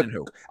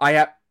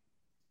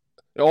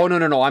Oh,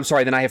 no. I'm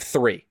sorry. Then I have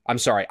 3. I'm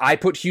sorry. I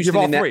put Houston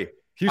in that. 3.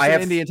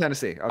 Houston, Indy, and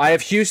Tennessee. Okay. I have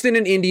Houston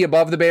and Indy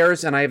above the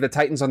Bears, and I have the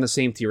Titans on the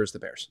same tier as the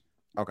Bears.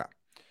 Okay.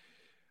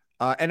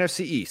 NFC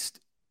East.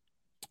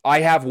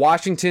 I have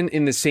Washington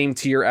in the same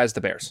tier as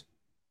the Bears.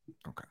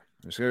 Okay.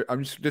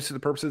 I'm just for the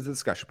purposes of the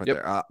discussion. But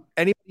there.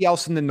 Anybody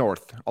else in the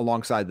North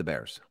alongside the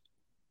Bears?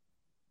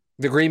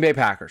 The Green Bay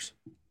Packers.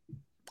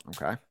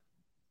 Okay.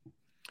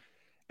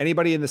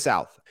 Anybody in the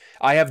South?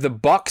 I have the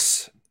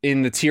Bucks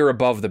in the tier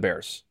above the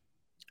Bears.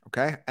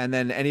 Okay. And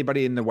then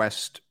anybody in the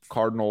West,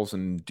 Cardinals,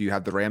 and do you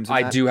have the Rams in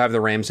that? I do have the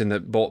Rams in the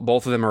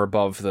both of them are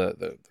above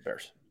the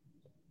Bears.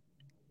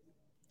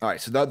 All right.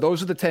 So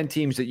those are the 10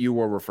 teams that you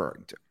were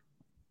referring to.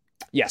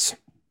 Yes.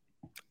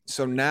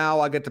 So now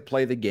I get to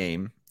play the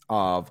game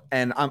of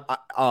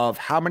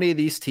how many of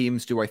these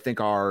teams do I think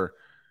are,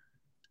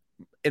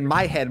 in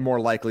my head, more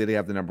likely to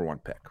have the number 1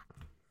 pick?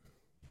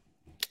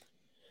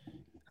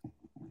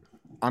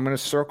 I'm going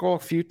to circle a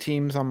few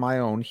teams on my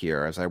own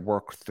here as I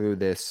work through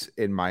this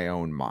in my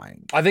own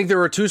mind. I think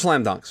there are 2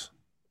 slam dunks.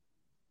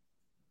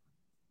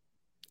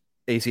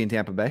 AC and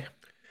Tampa Bay?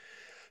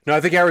 No,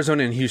 I think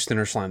Arizona and Houston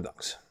are slam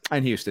dunks.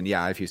 And Houston.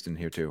 Yeah, I have Houston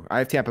here too. I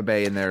have Tampa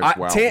Bay in there as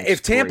well.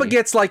 If Tampa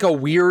gets like a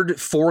weird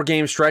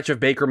 4-game stretch of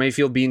Baker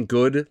Mayfield being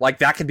good, like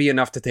that could be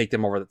enough to take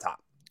them over the top.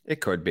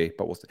 It could be,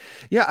 but we'll see.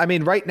 Yeah, I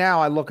mean, right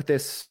now I look at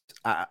this.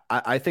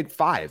 I think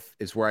 5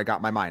 is where I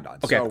got my mind on.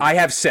 Okay, so, I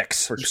have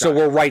 6, so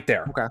we're right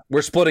there. Okay,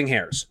 we're splitting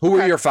hairs. Who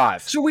are your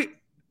 5? So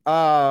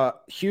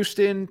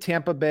Houston,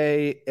 Tampa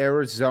Bay,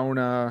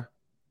 Arizona.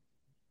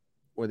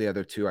 Or the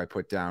other 2 I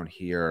put down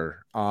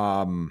here.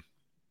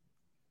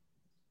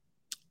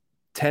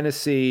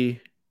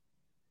 Tennessee.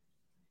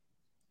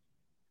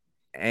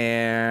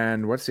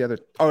 And what's the other?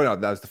 Oh no,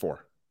 that was the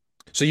 4.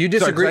 So you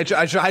disagree?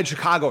 Sorry, I had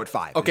Chicago at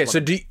 5. Okay, so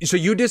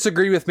you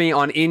disagree with me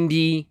on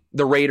Indy,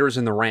 the Raiders,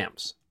 and the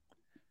Rams?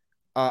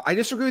 I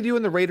disagree with you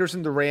in the Raiders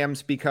and the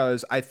Rams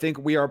because I think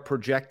we are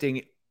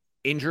projecting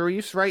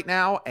injuries right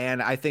now,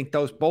 and I think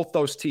both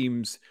those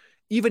teams,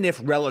 even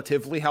if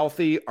relatively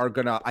healthy, are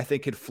gonna, I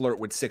think, could flirt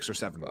with 6 or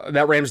 7.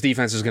 That Rams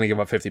defense is gonna give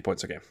up 50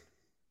 points a game.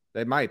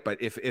 They might,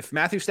 but if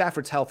Matthew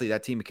Stafford's healthy,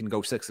 that team can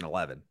go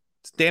 6-11.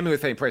 It's damn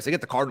with faint praise. They get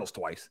the Cardinals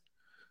twice.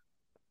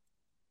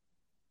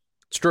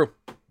 It's true.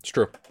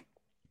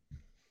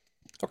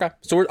 Okay,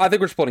 so I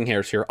think we're splitting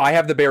hairs here. I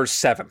have the Bears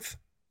 7th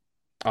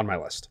on my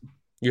list.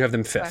 You have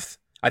them 5th.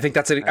 I think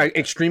that's an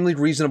extremely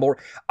reasonable.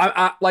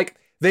 Like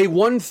they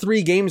won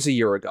 3 games a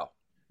year ago.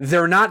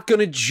 They're not going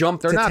to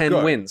jump to 10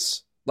 good.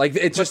 Wins. Like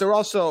it's just they're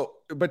also.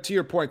 But to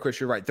your point, Chris,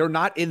 you're right. They're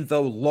not in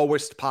the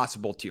lowest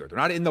possible tier. They're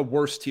not in the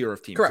worst tier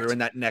of teams. Correct. They're in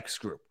that next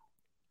group.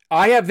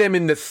 I have them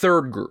in the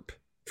 3rd group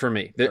for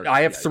me.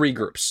 I have 3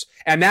 groups,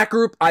 and that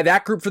group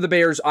for the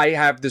Bears, I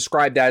have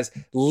described as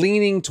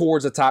leaning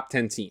towards a top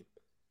 10 team.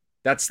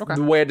 That's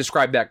the way I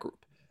describe that group.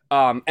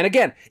 And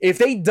again, if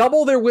they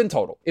double their win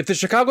total, if the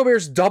Chicago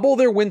Bears double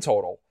their win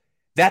total,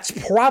 that's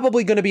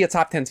probably going to be a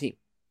top 10 team.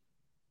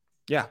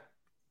 Yeah.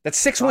 That's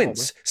 6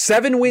 wins.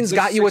 7 wins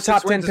got you a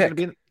top 10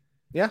 pick.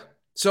 Yeah.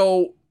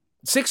 So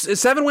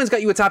 7 wins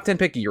got you a top 10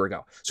 pick a year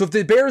ago. So if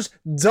the Bears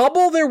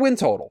double their win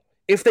total,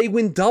 if they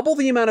win double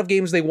the amount of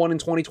games they won in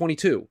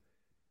 2022,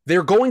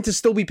 they're going to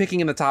still be picking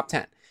in the top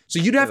 10. So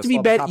you'd have to be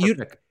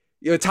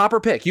a topper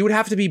pick. You would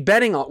have to be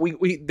betting on.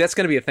 That's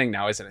going to be a thing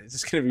now, isn't it? It's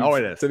just going to be. Oh,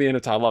 it is. To the end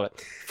of time. I love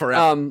it.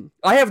 Forever.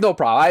 I have no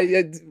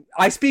problem.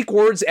 I speak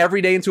words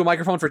every day into a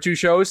microphone for 2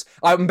 shows.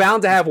 I'm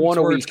bound to have one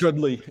a week.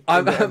 Goodly.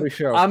 Every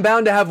show. I'm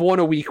bound to have one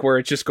a week where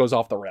it just goes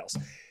off the rails.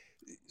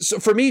 So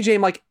for me,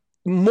 James, like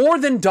more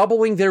than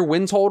doubling their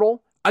win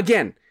total,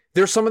 again,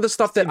 there's some of the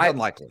stuff that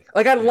unlikely.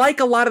 I like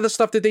a lot of the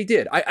stuff that they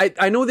did.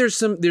 I know there's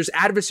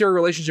adversarial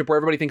relationship where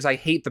everybody thinks I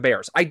hate the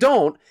Bears. I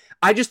don't.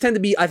 I just tend to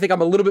be, I think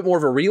I'm a little bit more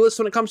of a realist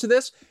when it comes to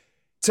this.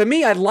 To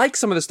me, I like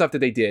some of the stuff that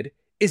they did.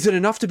 Is it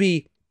enough to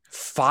be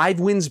 5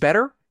 wins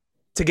better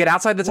to get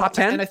outside the top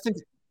 10? And I think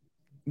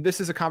this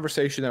is a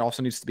conversation that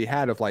also needs to be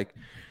had of like,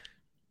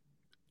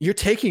 you're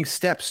taking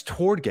steps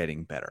toward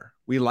getting better.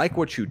 We like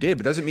what you did,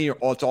 but doesn't mean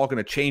it's all going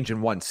to change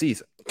in one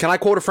season. Can I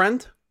quote a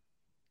friend?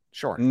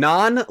 Sure.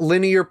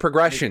 Non-linear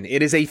progression.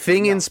 It is a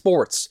thing in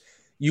sports.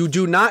 You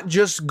do not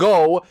just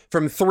go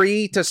from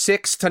 3 to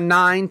 6 to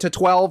 9 to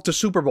 12 to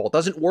Super Bowl. It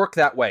doesn't work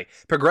that way.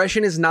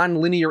 Progression is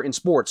non-linear in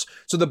sports.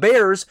 So the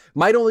Bears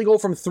might only go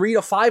from 3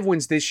 to 5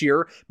 wins this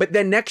year, but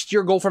then next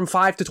year go from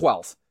 5 to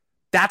 12.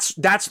 That's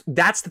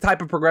the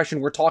type of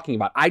progression we're talking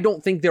about. I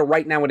don't think they're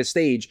right now at a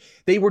stage.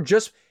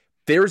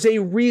 There's a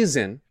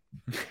reason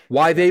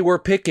why they were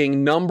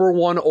picking number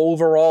 1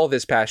 overall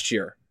this past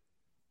year.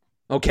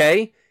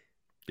 Okay?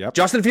 Yep.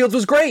 Justin Fields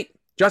was great.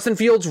 Justin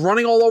Fields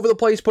running all over the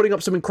place, putting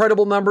up some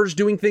incredible numbers,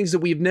 doing things that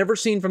we've never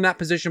seen from that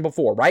position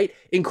before, right?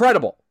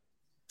 Incredible.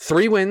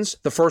 3 wins,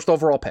 the 1st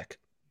overall pick.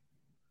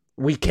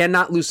 We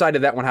cannot lose sight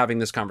of that when having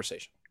this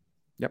conversation.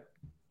 Yep.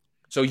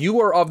 So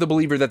you are of the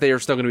believer that they are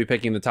still going to be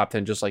picking the top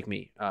 10 just like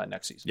me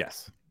next season?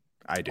 Yes,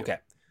 I do. Okay.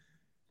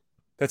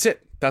 That's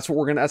it. That's how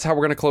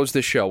we're gonna close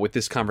this show with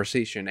this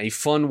conversation. A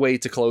fun way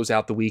to close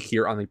out the week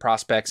here on the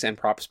Prospects and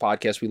Props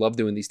podcast. We love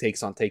doing these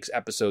takes on takes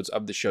episodes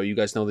of the show. You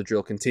guys know the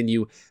drill.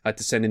 Continue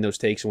to send in those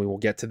takes, and we will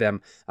get to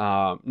them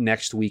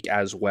next week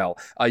as well.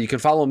 You can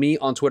follow me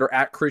on Twitter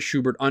at Chris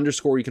Schubert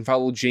 _ You can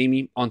follow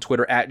Jamie on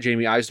Twitter at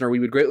Jamie Eisner. We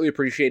would greatly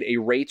appreciate a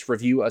rate,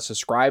 review, a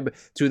subscribe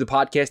to the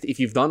podcast. If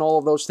you've done all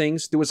of those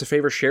things, do us a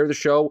favor, share the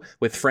show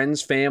with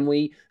friends,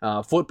 family,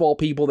 football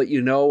people that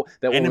you know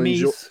that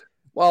enemies. Will enjoy.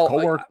 Well,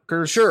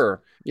 coworkers,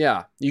 sure,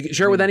 yeah. You can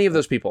share with any of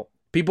those people.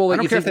 People that I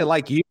don't you care think if they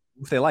like you.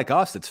 If they like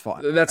us, it's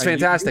fun. That's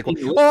fantastic.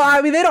 Well, I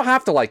mean, they don't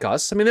have to like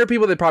us. I mean, there are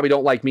people that probably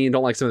don't like me and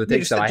don't like some of the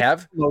takes that I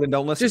have.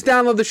 Don't listen. Just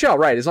download the show,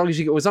 right? As long as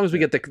we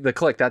get the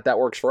click, that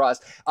works for us.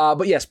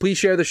 But yes, please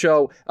share the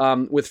show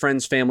with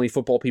friends, family,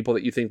 football people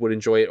that you think would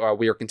enjoy it.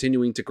 We are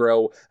continuing to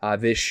grow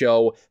this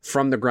show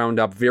from the ground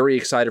up. Very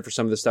excited for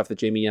some of the stuff that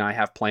Jamie and I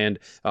have planned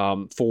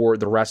for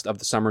the rest of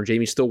the summer.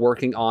 Jamie's still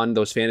working on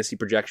those fantasy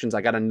projections.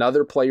 I got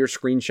another player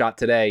screenshot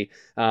today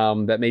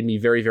that made me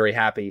very, very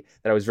happy,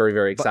 that I was very,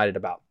 very excited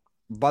about.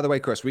 By the way,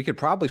 Chris, we could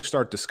probably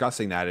start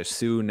discussing that as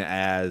soon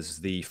as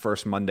the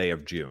first Monday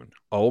of June.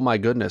 Oh my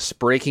goodness.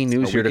 Breaking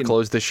news here to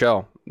close the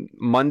show.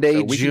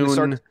 Monday,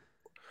 June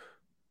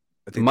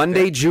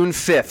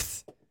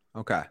 5th.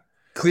 Okay.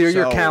 Clear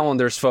your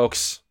calendars,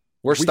 folks.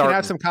 We starting. Can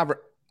have some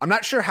I'm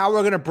not sure how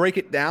we're going to break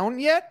it down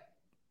yet.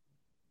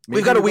 Maybe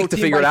we've got a week to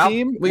figure it out.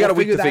 We got a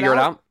week to figure it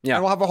out. Yeah.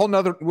 And we'll have a whole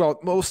nother,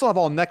 we'll still have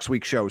all next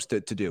week's shows to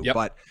do. Yep.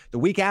 But the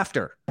week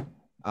after,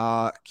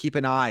 keep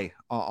an eye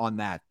on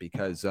that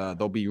because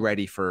they'll be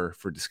ready for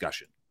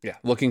discussion. Yeah,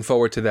 looking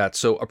forward to that.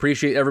 So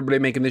appreciate everybody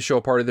making this show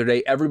a part of their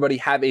day. Everybody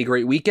have a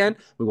great weekend.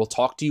 We will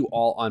talk to you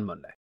all on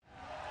Monday.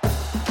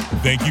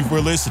 Thank you for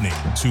listening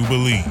to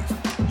Believe.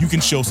 You can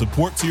show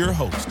support to your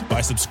host by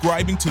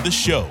subscribing to the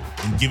show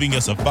and giving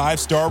us a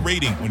 5-star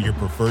rating on your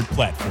preferred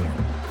platform.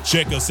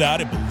 Check us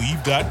out at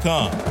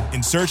Believe.com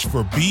and search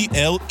for BLEAV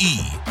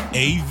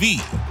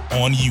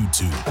on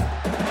YouTube.